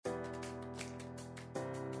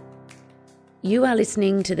You are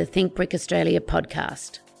listening to the Think Brick Australia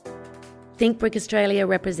podcast. Think Brick Australia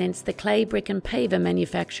represents the clay, brick and paver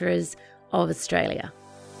manufacturers of Australia.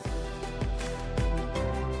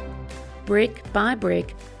 Brick by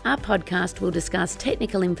brick, our podcast will discuss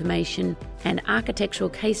technical information and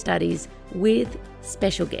architectural case studies with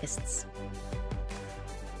special guests.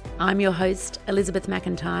 I'm your host, Elizabeth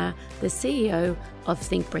McIntyre, the CEO of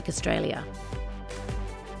Think Brick Australia.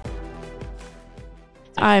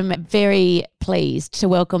 I'm very pleased to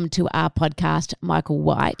welcome to our podcast Michael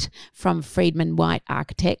White from Friedman White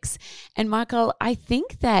Architects. And Michael, I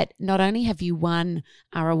think that not only have you won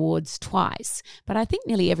our awards twice, but I think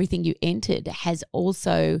nearly everything you entered has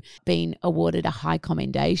also been awarded a high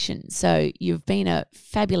commendation. So you've been a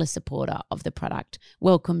fabulous supporter of the product.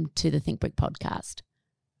 Welcome to the Think Brick podcast.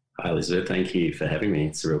 Hi, Elizabeth. Thank you for having me.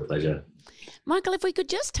 It's a real pleasure. Michael, if we could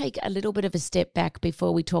just take a little bit of a step back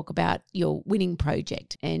before we talk about your winning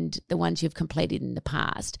project and the ones you've completed in the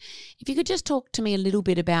past. If you could just talk to me a little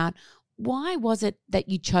bit about why was it that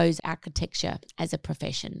you chose architecture as a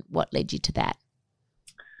profession? What led you to that?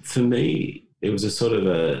 For me, it was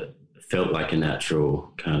felt like a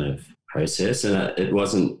natural kind of process. And it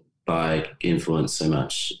wasn't by influence so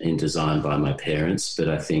much in design by my parents, but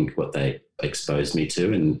I think what they exposed me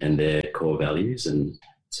to and their core values. And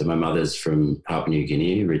so my mother's from Papua New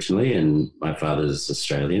Guinea originally and my father's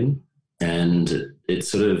Australian. And it's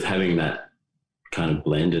sort of having that kind of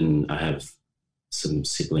blend, and I have some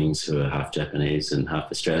siblings who are half Japanese and half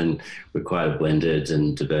Australian. We're quite a blended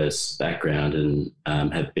and diverse background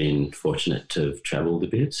and have been fortunate to have travelled a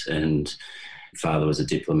bit. And father was a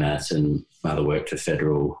diplomat and mother worked for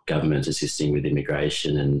federal government assisting with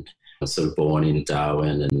immigration, and I was sort of born in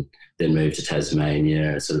Darwin and then moved to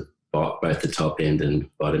Tasmania, sort of both the top end and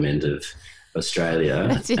bottom end of Australia.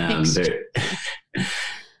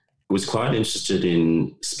 Was quite interested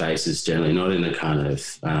in spaces generally, not in the kind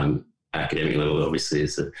of academic level, obviously,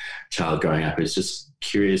 as a child growing up. I was just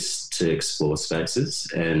curious to explore spaces,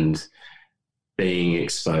 and being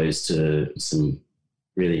exposed to some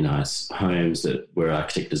really nice homes that were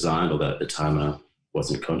architect designed, although at the time I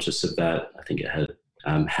wasn't conscious of that. I think it had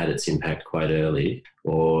its impact quite early.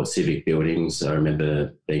 Or civic buildings. I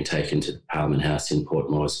remember being taken to the Parliament House in Port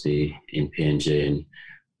Moresby in PNG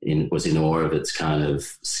and was in awe of its kind of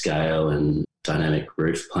scale and dynamic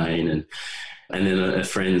roof plane. And then a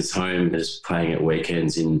friend's home was playing at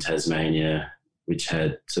weekends in Tasmania, which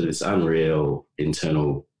had sort of this unreal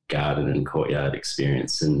internal garden and courtyard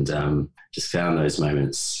experience, and just found those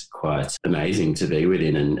moments quite amazing to be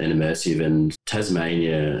within and immersive. And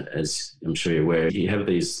Tasmania, as I'm sure you're aware, you have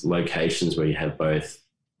these locations where you have both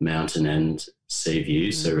mountain and sea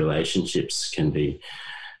view, so relationships can be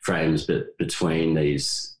frames but between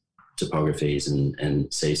these topographies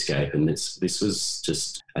and seascape. And this was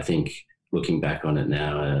just, I think, looking back on it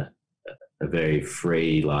now, a very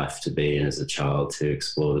free life to be in as a child, to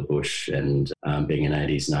explore the bush, and being an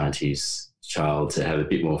 80s, 90s child, to have a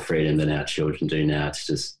bit more freedom than our children do now, to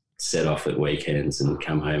just set off at weekends and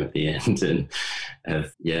come home at the end, and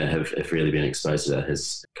have really been exposed to that,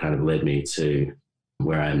 has kind of led me to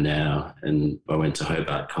where I am now. And I went to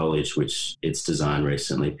Hobart College, which its design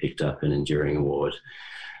recently picked up an Enduring Award,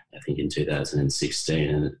 I think in 2016,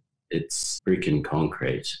 and it's brick and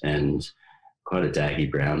concrete and quite a daggy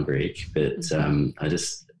brown brick, but I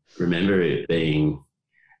just remember it being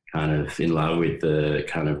kind of in love with the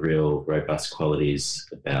kind of real robust qualities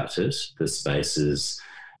about it. The spaces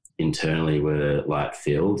internally were light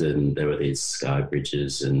filled and there were these sky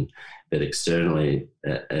bridges, but externally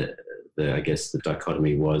I guess the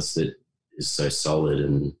dichotomy was that it's so solid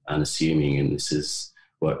and unassuming, and this is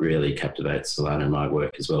what really captivates Solana in my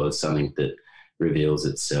work, as well as something that reveals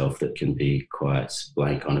itself, that can be quite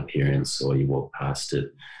blank on appearance, or you walk past it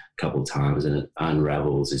a couple of times and it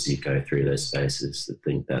unravels as you go through those spaces. I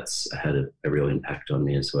think that's had a real impact on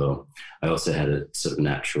me as well. I also had a sort of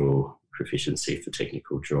natural proficiency for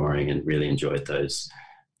technical drawing and really enjoyed those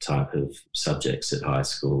type of subjects at high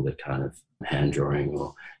school, the kind of hand drawing,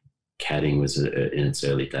 or CADing was in its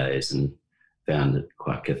early days, and found it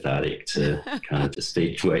quite cathartic to kind of just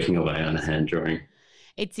be working away on a hand drawing.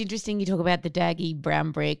 It's interesting you talk about the daggy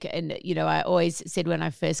brown brick, and, you know, I always said when I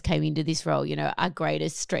first came into this role, you know, our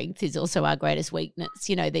greatest strength is also our greatest weakness.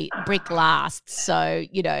 You know, the brick lasts, so,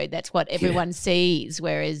 you know, that's what everyone sees,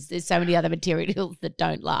 whereas there's so many other materials that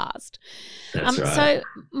don't last. That's right. So,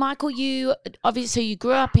 Michael, you obviously you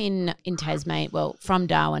grew up in Tasmania, well, from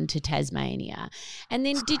Darwin to Tasmania, and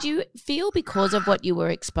then did you feel, because of what you were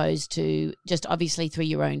exposed to, just obviously through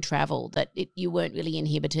your own travel, that you weren't really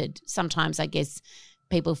inhibited? Sometimes, I guess,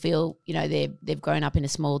 people feel, you know, they've grown up in a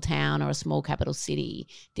small town or a small capital city.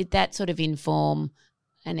 Did that sort of inform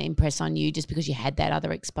and impress on you just because you had that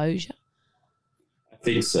other exposure? I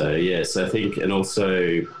think so, yes. I think, and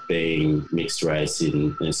also being mixed race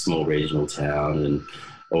in a small regional town and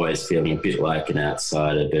always feeling a bit like an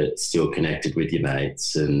outsider but still connected with your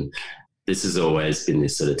mates. And this has always been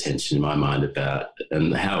this sort of tension in my mind about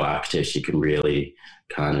and how architecture can really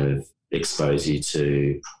kind of expose you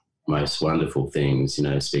to most wonderful things, you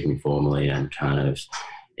know, speaking formally and kind of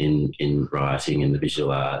in writing and the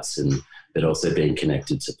visual arts, and but also being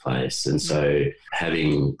connected to place. And so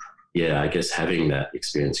having that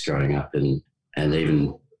experience growing up and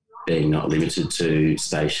even being not limited to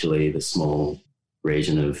spatially the small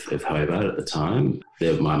region of Hobart at the time,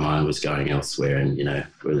 my mind was going elsewhere. And, you know,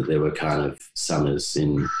 there were kind of summers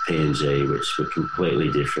in PNG which were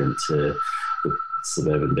completely different to the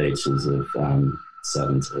suburban beaches of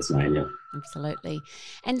southern Tasmania. Absolutely.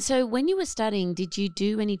 And so when you were studying, did you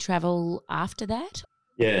do any travel after that?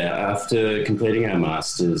 Yeah, after completing our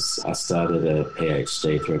masters, I started a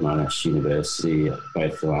PhD through Monash University.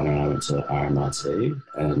 Both Alana and I went to RMIT,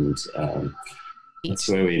 and that's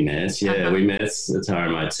where we met. Yeah, we met at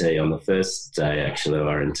RMIT on the first day, actually, of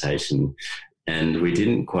orientation, and we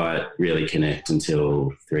didn't quite really connect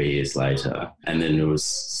until 3 years later. And then there was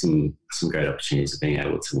some great opportunities of being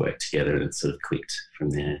able to work together, and it sort of clicked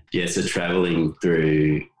from there. Yeah, so travelling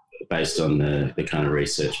through, based on the kind of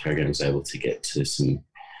research program, I was able to get to some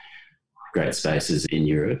great spaces in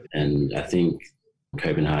Europe. And I think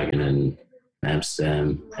Copenhagen and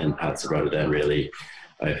Amsterdam and parts of Rotterdam really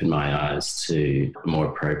opened my eyes to more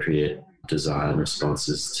appropriate design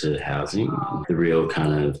responses to housing, the real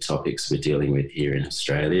kind of topics we're dealing with here in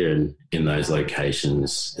Australia. And in those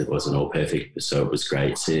locations, it wasn't all perfect. So it was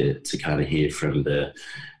great to kind of hear from the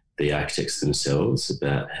architects themselves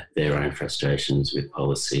about their own frustrations with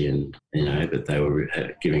policy, and, you know, that they were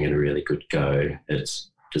giving it a really good go at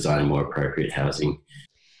designing more appropriate housing.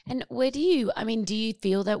 And do you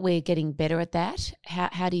feel that we're getting better at that?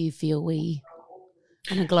 How do you feel we,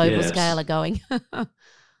 on a global scale, are going?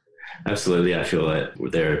 Absolutely. I feel that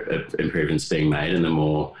there are improvements being made, and the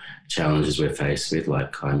more challenges we're faced with,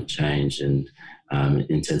 like climate change and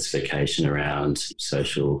intensification around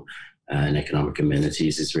social and economic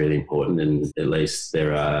amenities, is really important. And at least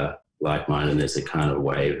there are like-minded, there's a kind of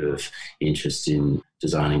wave of interest in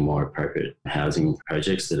designing more appropriate housing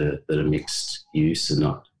projects that are mixed use and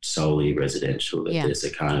not solely residential, that there's a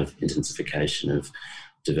kind of intensification of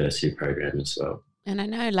diversity program as well. And I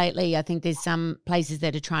know lately, I think there's some places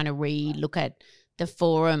that are trying to re-look at the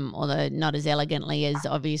Forum, although not as elegantly as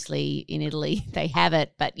obviously in Italy they have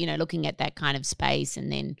it, but, you know, looking at that kind of space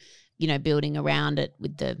and then, you know, building around it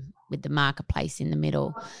with the marketplace in the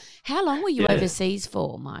middle. How long were you overseas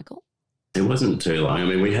for, Michael? It wasn't too long. I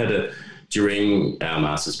mean, during our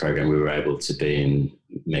master's program, we were able to be in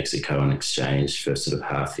Mexico on exchange for sort of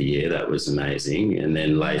half a year. That was amazing. And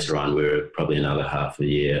then later on, we were probably another half a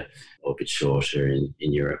year or a bit shorter in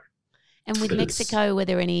Europe. And with Mexico, were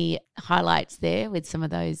there any highlights there with some of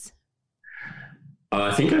those?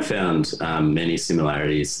 I think I found many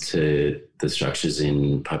similarities to the structures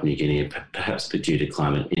in Papua New Guinea, perhaps due to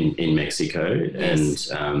climate in Mexico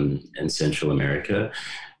and Central America.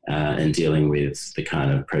 And dealing with the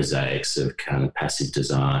kind of prosaics of kind of passive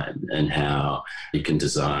design and how you can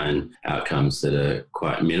design outcomes that are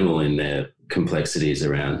quite minimal in their complexities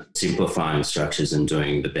around simplifying structures and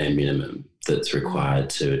doing the bare minimum that's required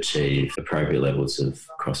to achieve appropriate levels of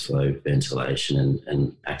cross-flow ventilation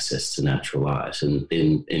and access to natural light. And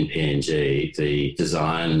in PNG, the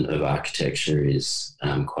design of architecture is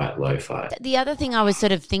quite lo-fi. The other thing I was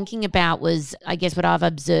sort of thinking about was, I guess, what I've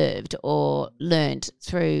observed or learnt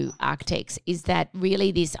through architects is that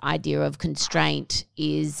really this idea of constraint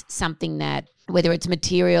is something that, whether it's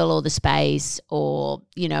material or the space or,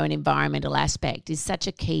 you know, an environmental aspect, is such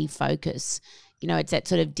a key focus. You know, it's that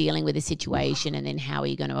sort of dealing with the situation and then how are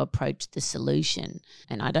you going to approach the solution.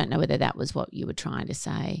 And I don't know whether that was what you were trying to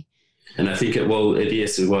say. And I think,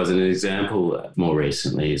 yes, it was. And an example more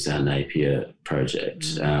recently is our Napier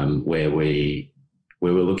project, where we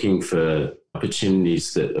were looking for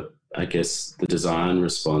opportunities that, I guess, the design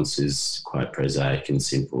response is quite prosaic and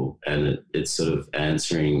simple. And it's sort of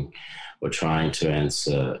answering or trying to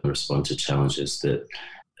answer and respond to challenges that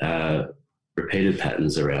repeated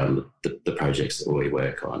patterns around the projects that we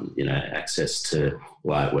work on, you know, access to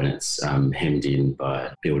light when it's hemmed in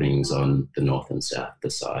by buildings on the north and south of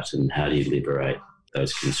the site, and how do you liberate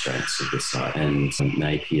those constraints of the site. And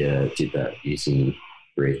Napier did that using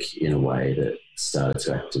brick in a way that started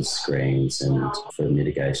to act as screens and for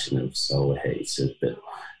mitigation of solar heat, but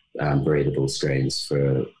breathable screens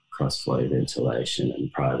for cross-flow ventilation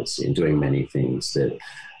and privacy, and doing many things that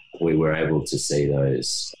we were able to see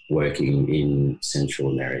those working in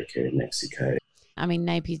Central America and Mexico. I mean,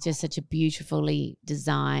 Napier's just such a beautifully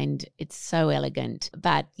designed, it's so elegant,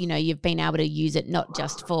 but, you know, you've been able to use it not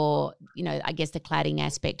just for, you know, I guess the cladding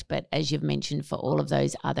aspect, but as you've mentioned, for all of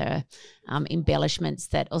those other embellishments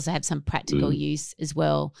that also have some practical use as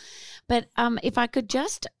well. But if I could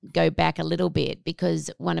just go back a little bit,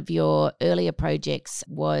 because one of your earlier projects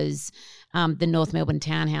was the North Melbourne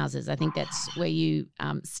townhouses. I think that's where you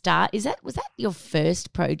was that your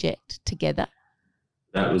first project together?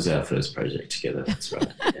 That was our first project together. That's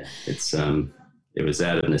right. Yeah. It was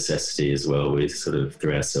out of necessity as well. We sort of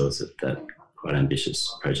threw ourselves at that quite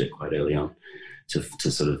ambitious project quite early on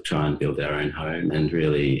to sort of try and build our own home. And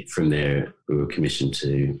really from there, we were commissioned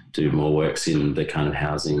to do more works in the kind of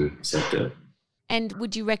housing sector. And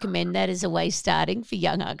would you recommend that as a way starting for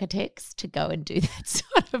young architects to go and do that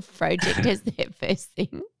sort of project as their first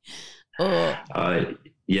thing? Or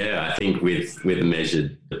yeah, I think with a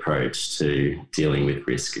measured approach to dealing with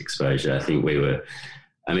risk exposure, I think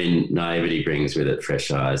naivety brings with it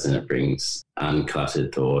fresh eyes, and it brings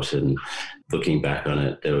uncluttered thought. And looking back on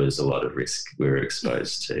it, there was a lot of risk we were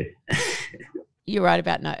exposed to. You're right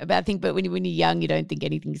about I think, but when you're young, you don't think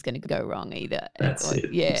anything's going to go wrong either. That's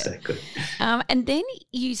it. Yeah, exactly. And then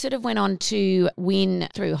you sort of went on to win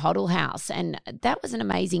through Hoddle House, and that was an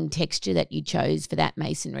amazing texture that you chose for that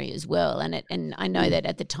masonry as well. And I know that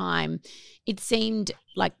at the time, it seemed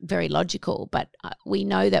like very logical, but we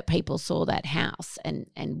know that people saw that house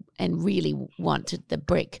and really wanted the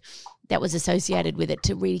brick that was associated with it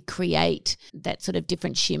to recreate that sort of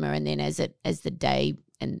different shimmer. And then as the day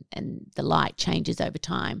and the light changes over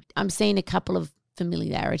time, I'm seeing a couple of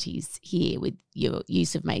familiarities here with your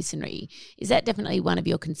use of masonry. Is that definitely one of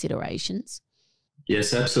your considerations?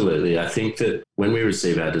 Yes, absolutely. I think that when we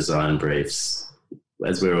receive our design briefs,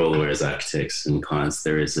 as we're all aware as architects and clients,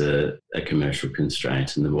 there is a commercial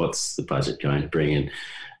constraint, and what's the budget going to bring in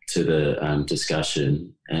to the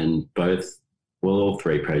discussion. And all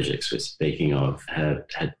three projects we're speaking of have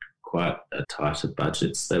had quite a tighter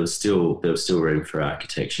budgets. There was still room for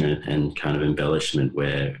architecture and kind of embellishment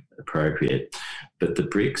where appropriate. But the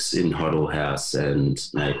bricks in Hoddle House and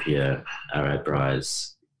Napier are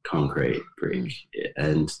Adbri's concrete brick,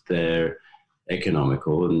 and they're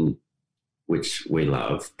economical, and which we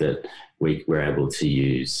love, that we were able to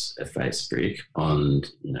use a face brick on,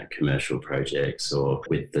 you know, commercial projects, or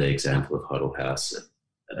with the example of Hoddle House,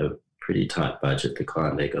 a pretty tight budget. The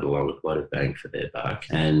client there got a lot of bang for their buck.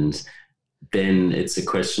 And then it's a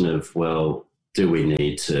question of, well, do we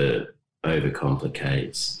need to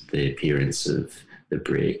overcomplicate the appearance of the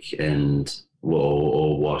brick,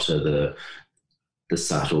 or what are the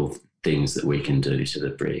subtle things that we can do to the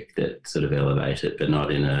brick that sort of elevate it, but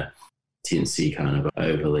not in a tinsy kind of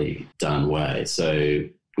overly done way. So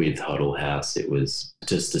with Hoddle House, it was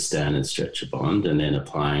just a standard stretcher bond and then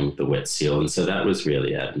applying the wet seal. And so that was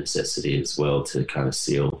really out of necessity as well, to kind of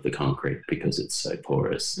seal the concrete because it's so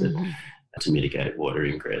porous, to mitigate water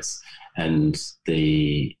ingress. And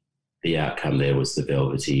the outcome there was the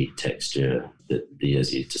velvety texture that,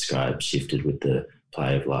 as you described, shifted with the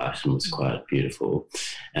play of light and was quite beautiful.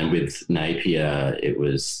 And with Napier, it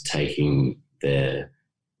was taking their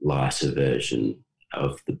lighter version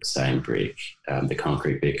of the same brick, the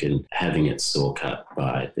concrete brick, and having it saw cut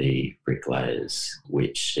by the bricklayers,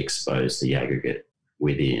 which exposed the aggregate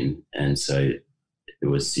within. And so it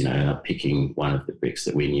was, you know, picking one of the bricks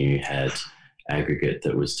that we knew had aggregate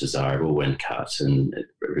that was desirable when cut, and it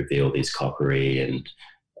revealed these coppery and,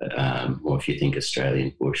 or if you think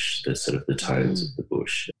Australian bush, the sort of the tones of the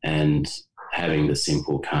bush, and having the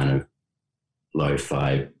simple kind of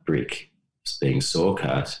lo-fi brick being saw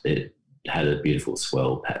cut, it had a beautiful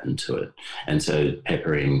swell pattern to it. And so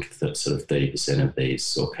peppering sort of 30% of these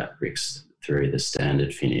saw cut bricks through the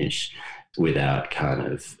standard finish without kind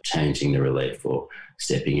of changing the relief or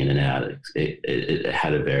stepping in and out, it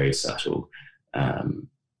had a very subtle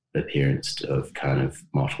appearance of kind of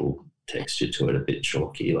mottled texture to it, a bit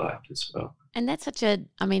chalky-like as well. And that's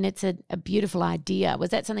it's a beautiful idea. Was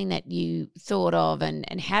that something that you thought of, and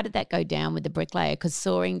how did that go down with the bricklayer? Because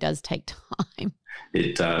sawing does take time.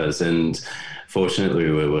 It does, and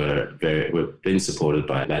fortunately we've been supported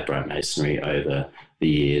by Adbri Masonry over the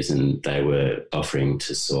years, and they were offering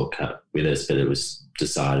to saw cut with us, but it was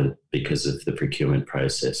decided because of the procurement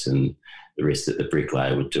process and the risk that the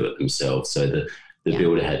bricklayer would do it themselves. So the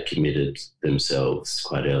builder had committed themselves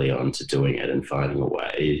quite early on to doing it and finding a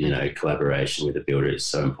way. You know, collaboration with the builder is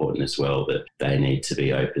so important as well, that they need to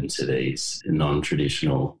be open to these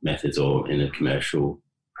non-traditional methods, or in a commercial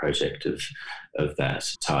project of that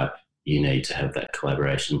type, you need to have that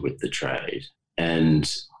collaboration with the trade.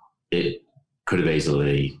 And it could have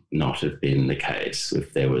easily not have been the case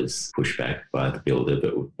if there was pushback by the builder,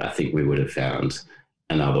 but I think we would have found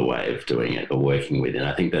another way of doing it or working with it. And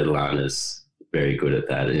I think that Lana's very good at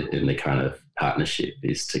that in the kind of partnership,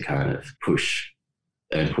 is to kind of push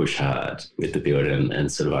hard with the builder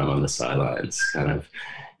and sort of I'm on the sidelines kind of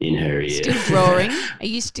in her ear. Still drawing? Are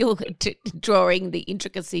you still drawing the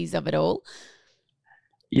intricacies of it all?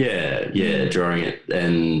 Yeah, drawing it.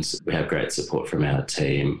 And we have great support from our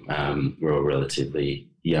team. We're all relatively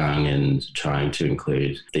young and trying to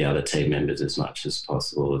include the other team members as much as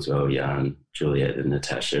possible as well, Jan, Juliet and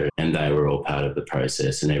Natasha. And they were all part of the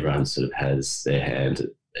process, and everyone sort of has their hand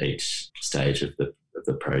at each stage of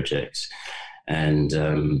the project. And,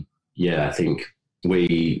 I think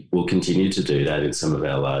we will continue to do that in some of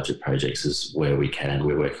our larger projects as where we can.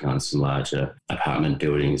 We're working on some larger apartment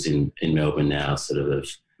buildings in Melbourne now, sort of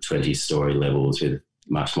 20-storey levels with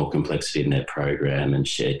much more complexity in their program and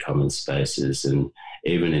shared common spaces. And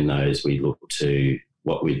even in those, we look to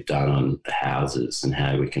what we've done on the houses and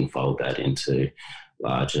how we can fold that into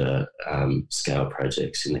larger scale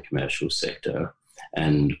projects in the commercial sector,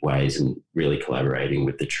 and ways in really collaborating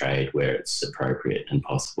with the trade where it's appropriate and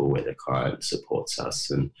possible, where the client supports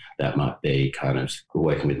us. And that might be kind of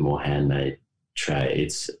working with more handmade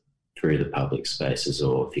trades through the public spaces,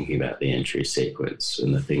 or thinking about the entry sequence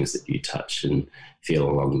and the things that you touch and feel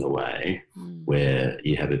along the way, where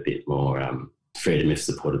you have a bit more freedom, if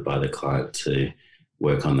supported by the client, to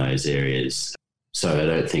work on those areas. So I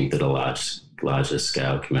don't think that a larger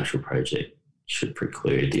scale commercial project should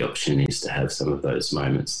preclude the opportunities to have some of those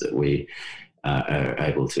moments that we are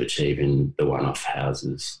able to achieve in the one-off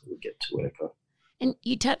houses we get to work on. And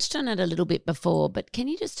you touched on it a little bit before, but can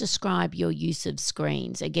you just describe your use of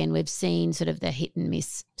screens? Again, we've seen sort of the hit and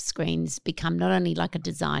miss screens become not only like a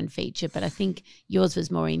design feature, but I think yours was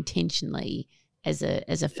more intentionally as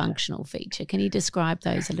a functional feature. Can you describe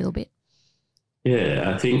those a little bit?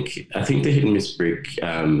 Yeah, I think the hit and miss brick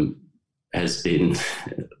has been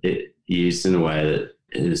used in a way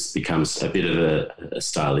that has become a bit of a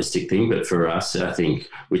stylistic thing. But for us, I think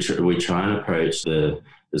we try and approach the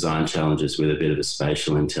design challenges with a bit of a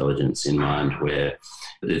spatial intelligence in mind, where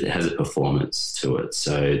it has a performance to it.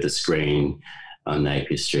 So the screen on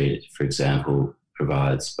Napier Street, for example,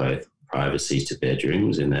 provides both privacy to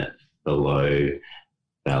bedrooms in that below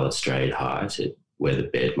balustrade height, where the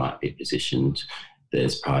bed might be positioned,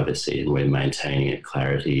 there's privacy, and we're maintaining a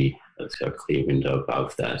clarity. It's got a clear window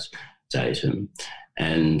above that datum,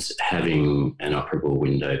 and having an operable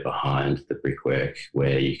window behind the brickwork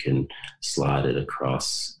where you can slide it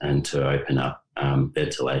across and to open up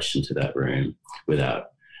ventilation to that room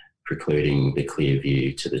without precluding the clear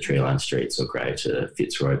view to the tree-lined streets or greater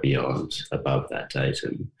Fitzroy beyond above that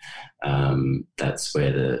datum. That's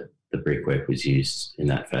where the brickwork was used in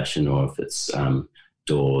that fashion. Or if it's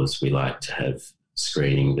doors, we like to have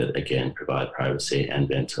screening that, again, provide privacy and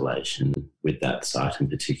ventilation, with that site in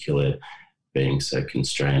particular being so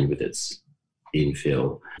constrained with its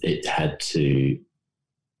infill. It had to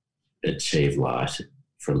achieve light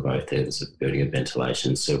from both ends of building and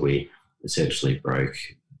ventilation. So we essentially broke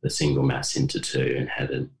the single mass into two and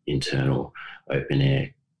had an internal open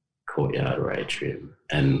air courtyard or atrium.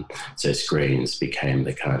 And so screens became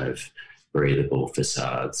the kind of breathable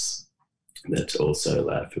facades that also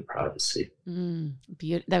allowed for privacy.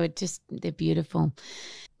 They're beautiful.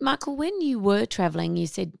 Michael, when you were travelling, you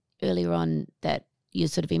said earlier on that your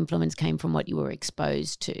sort of influence came from what you were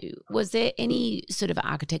exposed to. Was there any sort of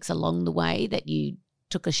architects along the way that you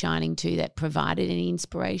took a shining to that provided any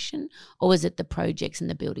inspiration, or was it the projects and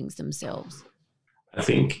the buildings themselves? I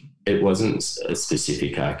think it wasn't a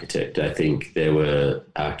specific architect. I think there were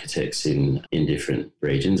architects in different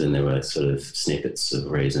regions, and there were sort of snippets of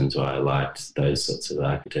reasons why I liked those sorts of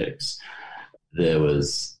architects. There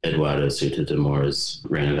was Eduardo Souto de Mora's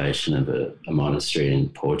renovation of a monastery in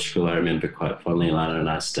Portugal, I remember quite fondly. Lana and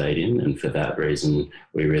I stayed in, and for that reason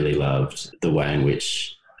we really loved the way in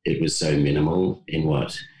which it was so minimal in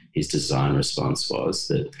what his design response was,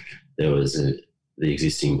 that there was the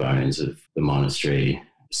existing bones of the monastery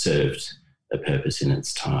served a purpose in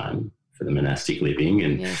its time for the monastic living,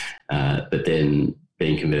 and but then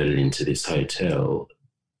being converted into this hotel,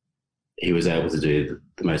 he was able to do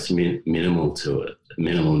the most minimal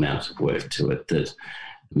amount of work to it that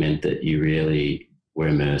meant that you really were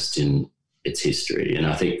immersed in its history. And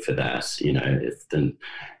I think for that,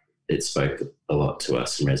 it spoke a lot to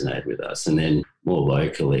us and resonated with us. And then more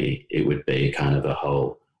locally, it would be kind of a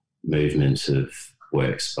whole movement of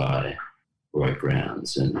works by Roy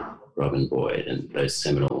Grounds and Robin Boyd and those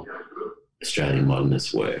seminal Australian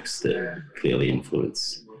modernist works that clearly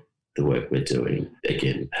influence the work we're doing.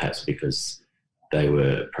 Again, perhaps because they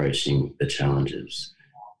were approaching the challenges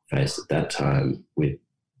faced at that time with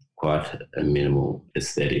quite a minimal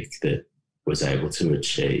aesthetic that was able to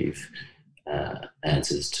achieve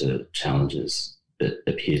answers to challenges that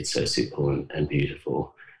appeared so simple and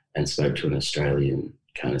beautiful, and spoke to an Australian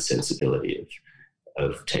kind of sensibility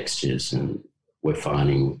of textures. And we're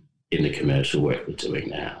finding in the commercial work we're doing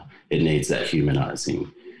now, it needs that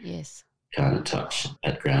humanising kind of touch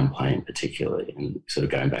at ground plane particularly. And sort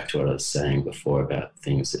of going back to what I was saying before about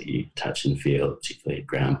things that you touch and feel, particularly at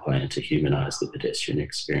ground plane, to humanise the pedestrian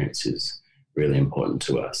experience is really important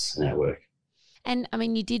to us in our work. And I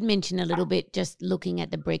mean, you did mention a little bit just looking at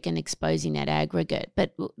the brick and exposing that aggregate,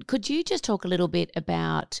 but could you just talk a little bit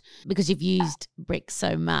about, because you've used brick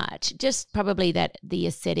so much, just probably that the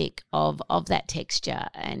aesthetic of that texture?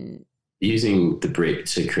 And using the brick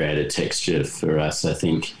to create a texture for us, I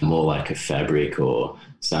think more like a fabric or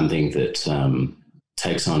something that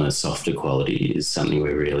takes on a softer quality is something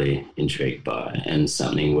we're really intrigued by, and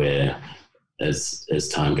something where as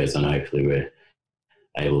time goes on, hopefully we're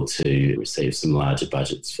able to receive some larger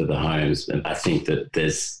budgets for the homes. And I think that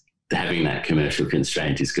having that commercial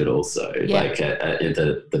constraint is good also, like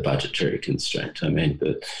the budgetary constraint. I mean,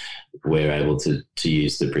 but we're able to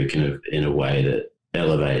use the brick in a way that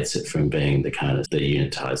elevates it from being the kind of the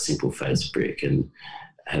unitized simple face brick and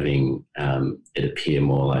having it appear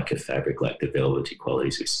more like a fabric, like the velvety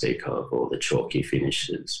qualities we speak of, or the chalky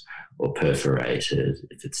finishes, or perforated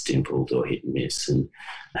if it's dimpled or hit and miss. And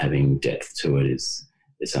having depth to it is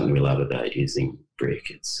something we love about using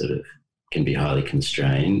brick. It sort of can be highly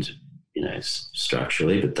constrained,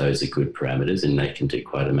 structurally, but those are good parameters, and they can do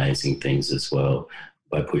quite amazing things as well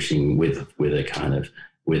by pushing with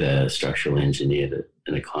a structural engineer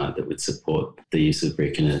and a client that would support the use of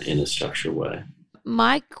brick in a structural way.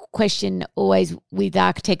 My question always with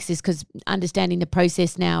architects is, because understanding the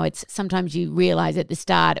process now, it's sometimes you realise at the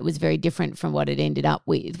start it was very different from what it ended up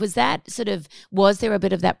with. Was there a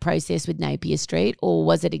bit of that process with Napier Street, or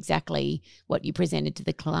was it exactly what you presented to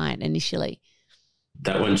the client initially?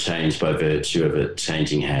 That one changed by virtue of it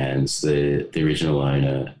changing hands. The original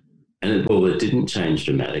owner, and it didn't change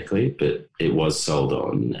dramatically, but it was sold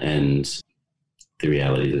on, and the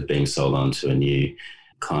reality of being sold on to a new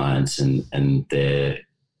clients and their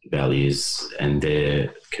values and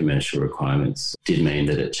their commercial requirements did mean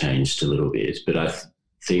that it changed a little bit. But I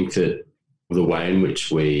think that the way in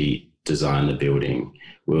which we designed the building,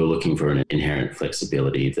 we were looking for an inherent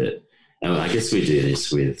flexibility that, and I guess we do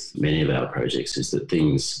this with many of our projects, is that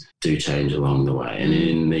things do change along the way. And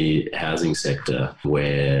in the housing sector,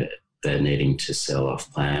 where they're needing to sell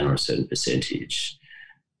off plan or a certain percentage,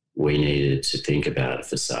 we needed to think about a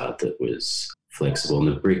facade that was flexible, and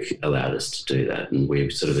the brick allowed us to do that. And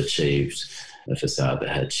we've sort of achieved a facade that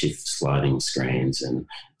had shift sliding screens and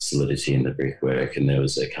solidity in the brickwork, and there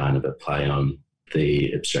was a kind of a play on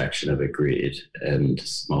the abstraction of a grid and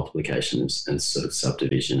multiplication and sort of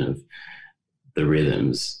subdivision of the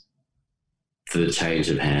rhythms. The change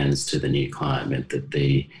of hands to the new client meant that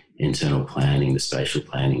the internal planning, the spatial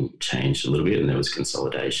planning changed a little bit, and there was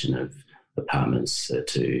consolidation of apartments,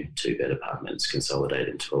 two-bed apartments consolidated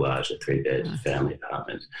into a larger three-bed family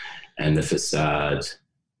apartment. And the facade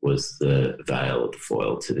was the veil, the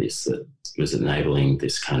foil to this, that was enabling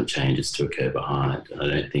this kind of changes to occur behind. And I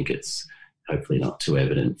don't think it's hopefully not too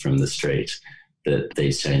evident from the street that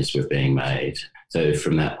these changes were being made. So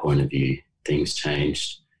from that point of view, things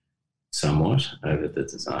changed somewhat over the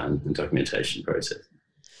design and documentation process.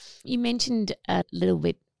 You mentioned a little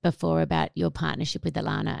bit before about your partnership with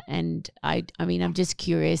Alana, and I mean, I'm just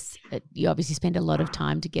curious, you obviously spend a lot of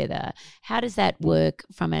time together. How does that work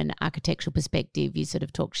from an architectural perspective? You sort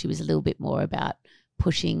of talked, she was a little bit more about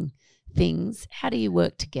pushing things. How do you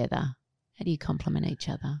work together? How do you complement each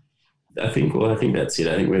other? I think that's it.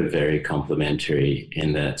 I think we're very complementary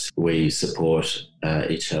in that we support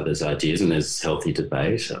each other's ideas, and there's healthy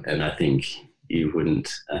debate. And I think you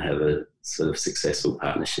wouldn't have a sort of successful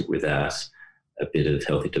partnership without a bit of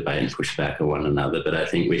healthy debate and push back on one another. But I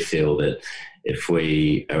think we feel that if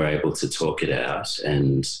we are able to talk it out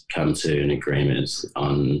and come to an agreement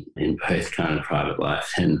in both kind of private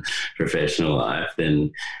life and professional life,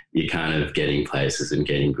 then you're kind of getting places and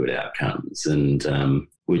getting good outcomes. And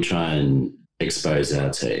we try and expose our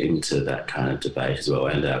team to that kind of debate as well,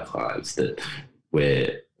 and our clients, that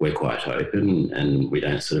we're quite open, and we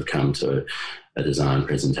don't sort of come to a design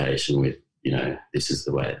presentation with, this is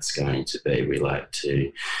the way it's going to be. We like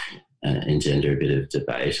to engender a bit of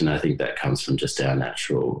debate, and I think that comes from just our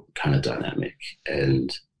natural kind of dynamic.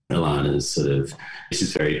 And Alana's this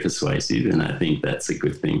is very persuasive, and I think that's a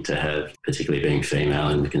good thing to have, particularly being female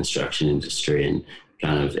in the construction industry and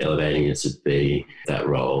kind of elevating it to be that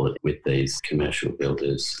role with these commercial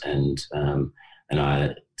builders. And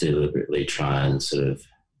I deliberately try and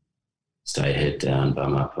stay head down,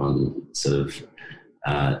 bum up on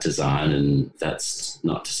design, and that's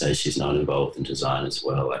not to say she's not involved in design as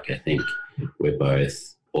well. Like, I think we're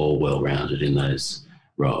both all well-rounded in those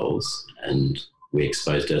roles, and we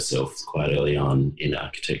exposed ourselves quite early on in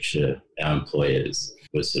architecture. Our employers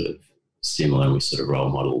were similar, and we role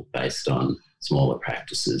model based on smaller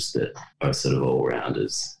practices that are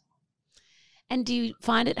all-rounders. And do you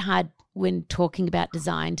find it hard when talking about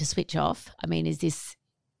design to switch off? I mean, is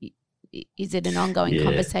it an ongoing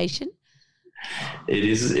conversation? It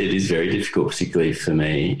is very difficult, particularly for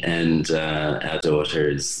me. And our daughter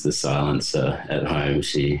is the silencer at home.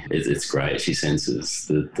 It's great. She senses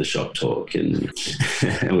the shop talk, and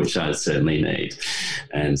which I certainly need.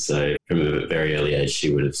 And so from a very early age,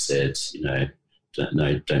 she would have said,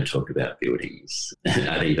 don't talk about buildings.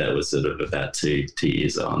 I think that was about 2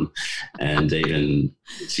 years on. And even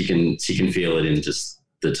she can feel it in just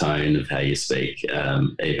the tone of how you speak,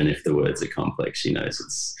 even if the words are complex. She knows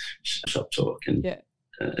it's shop talk, and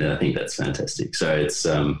I think that's fantastic. So it's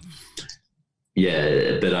but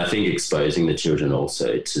I think exposing the children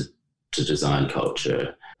also to design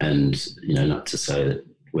culture, and not to say that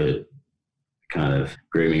we're kind of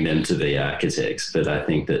grooming them to be architects, but I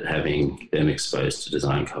think that having them exposed to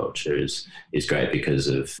design culture is great because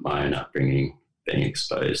of my own upbringing. Being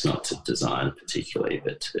exposed not to design particularly,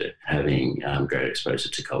 but to having great exposure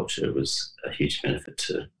to culture was a huge benefit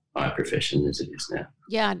to my profession as it is now.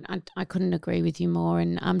 Yeah, I couldn't agree with you more.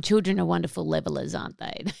 And children are wonderful levelers, aren't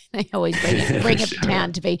they? They always bring it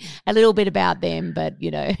down to be a little bit about them, but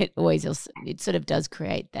it always does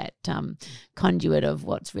create that conduit of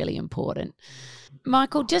what's really important.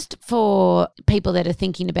 Michael, just for people that are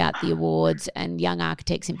thinking about the awards and young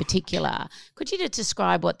architects in particular, could you just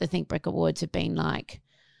describe what the Think Brick Awards have been like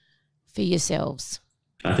for yourselves?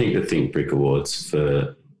 I think the Think Brick Awards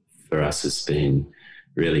for us has been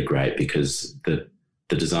really great because the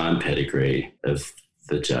design pedigree of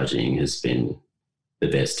the judging has been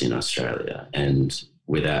the best in Australia. And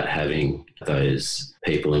without having those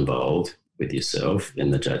people involved with yourself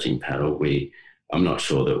in the judging panel, I'm not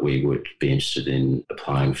sure that we would be interested in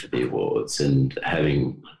applying for the awards, and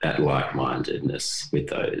having that like-mindedness with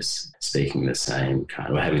those speaking the same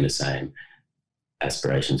or having the same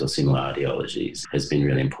aspirations or similar ideologies has been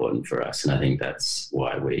really important for us. And I think that's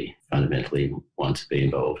why we fundamentally want to be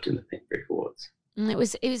involved in the Think Brick Awards. It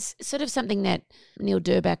was something that Neil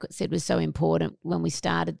Durbach said was so important when we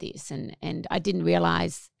started this, and I didn't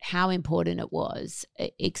realise how important it was,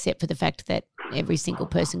 except for the fact that every single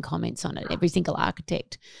person comments on it, every single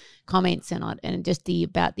architect comments on it, and just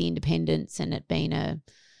about the independence and it being a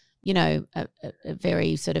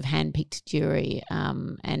very hand-picked jury,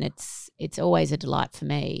 and it's always a delight for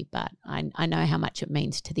me, but I know how much it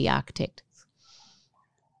means to the architect.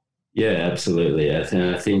 Yeah, absolutely. I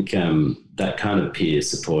think that kind of peer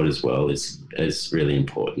support as well is really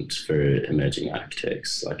important for emerging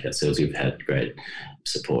architects like ourselves. We've had great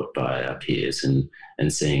support by our peers, and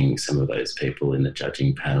seeing some of those people in the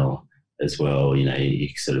judging panel as well, you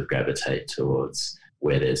gravitate towards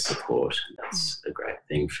where there's support. That's a great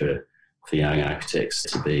thing for young architects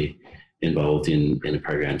to be involved in a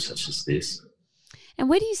program such as this. And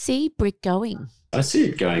where do you see Brick going? I see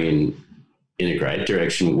it going in a great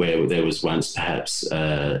direction, where there was once perhaps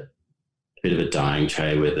a bit of a dying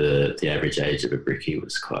trade where the average age of a brickie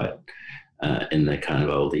was quite in the kind of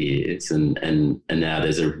older years, and now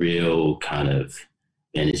there's a real kind of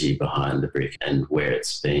energy behind the brick and where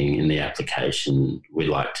it's being in the application. We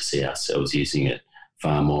like to see ourselves using it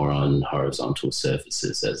far more on horizontal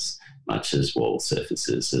surfaces as much as wall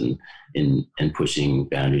surfaces, and pushing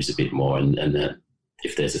boundaries a bit more, and that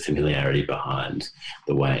if there's a familiarity behind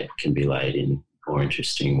the way it can be laid in more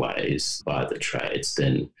interesting ways by the trades,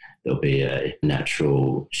 then there'll be a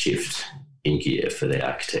natural shift in gear for the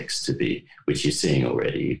architects to be, which you're seeing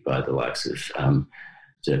already by the likes of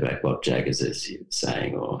Durbach, Bob Jaggers, as you were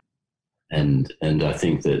saying, and I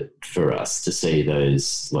think that for us to see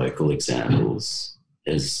those local examples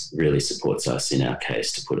really supports us in our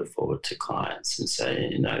case to put it forward to clients and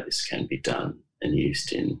say, this can be done and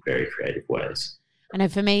used in very creative ways. I know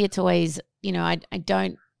for me it's always, I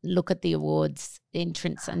don't look at the awards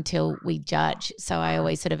entrance until we judge. So I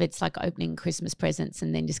always it's like opening Christmas presents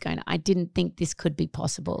and then just going, I didn't think this could be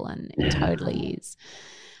possible, and it totally is.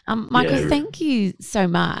 Michael, thank you so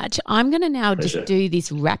much. I'm going to now just do this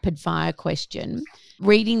rapid fire question.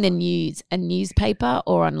 Reading the news, a newspaper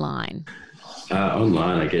or online?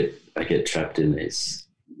 Online, I get trapped in these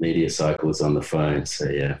media cycles on the phone. So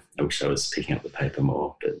yeah, I wish I was picking up the paper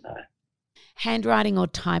more, but no. Handwriting or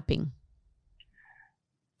typing?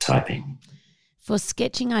 Typing. For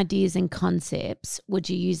sketching ideas and concepts, would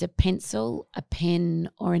you use a pencil, a pen,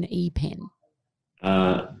 or an e-pen?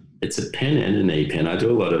 It's a pen and an e-pen. I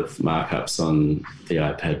do a lot of markups on the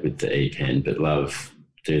iPad with the e-pen, but love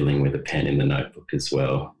doodling with a pen in the notebook as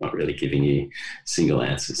well. Not really giving you single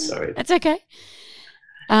answers, sorry. That's okay.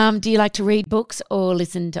 Do you like to read books or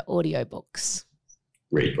listen to audiobooks?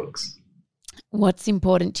 Read books. What's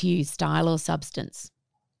important to you, style or substance?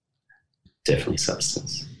 Definitely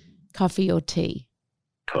substance. Coffee or tea?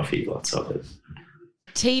 Coffee, lots of it.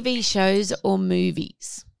 TV shows or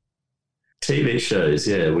movies? TV shows,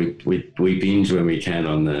 yeah. We binge when we can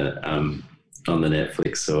on the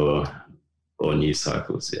Netflix or news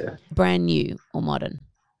cycles, yeah. Brand new or modern?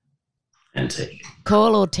 Antique.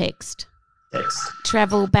 Call or text? Text.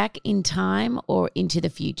 Travel back in time or into the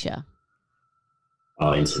future?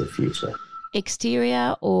 Oh, into the future.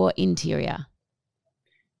 Exterior or interior?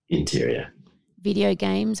 Interior. Video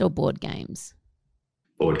games or board games?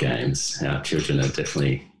 Board games. Our children are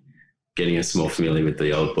definitely getting us more familiar with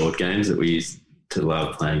the old board games that we used to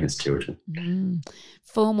love playing as children.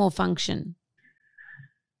 Form or function?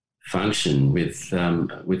 Function with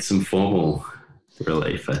some formal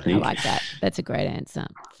relief, I think. I like that. That's a great answer.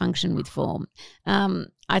 Function with form.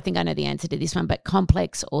 I think I know the answer to this one, but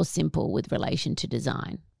complex or simple with relation to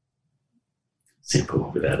design?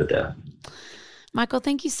 Simple, without a doubt. Michael,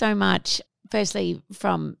 thank you so much. Firstly,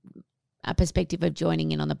 from a perspective of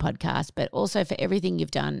joining in on the podcast, but also for everything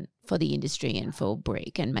you've done for the industry and for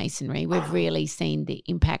brick and masonry. We've really seen the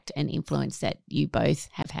impact and influence that you both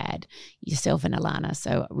have had, yourself and Alana.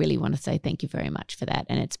 So I really want to say thank you very much for that.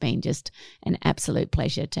 And it's been just an absolute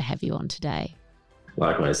pleasure to have you on today.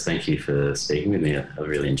 Likewise, thank you for speaking with me. I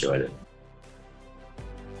really enjoyed it.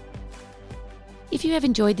 If you have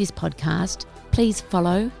enjoyed this podcast, please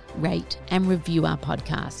follow, rate and review our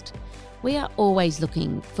podcast. We are always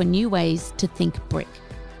looking for new ways to think brick.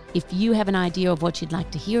 If you have an idea of what you'd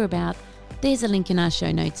like to hear about, there's a link in our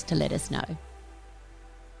show notes to let us know.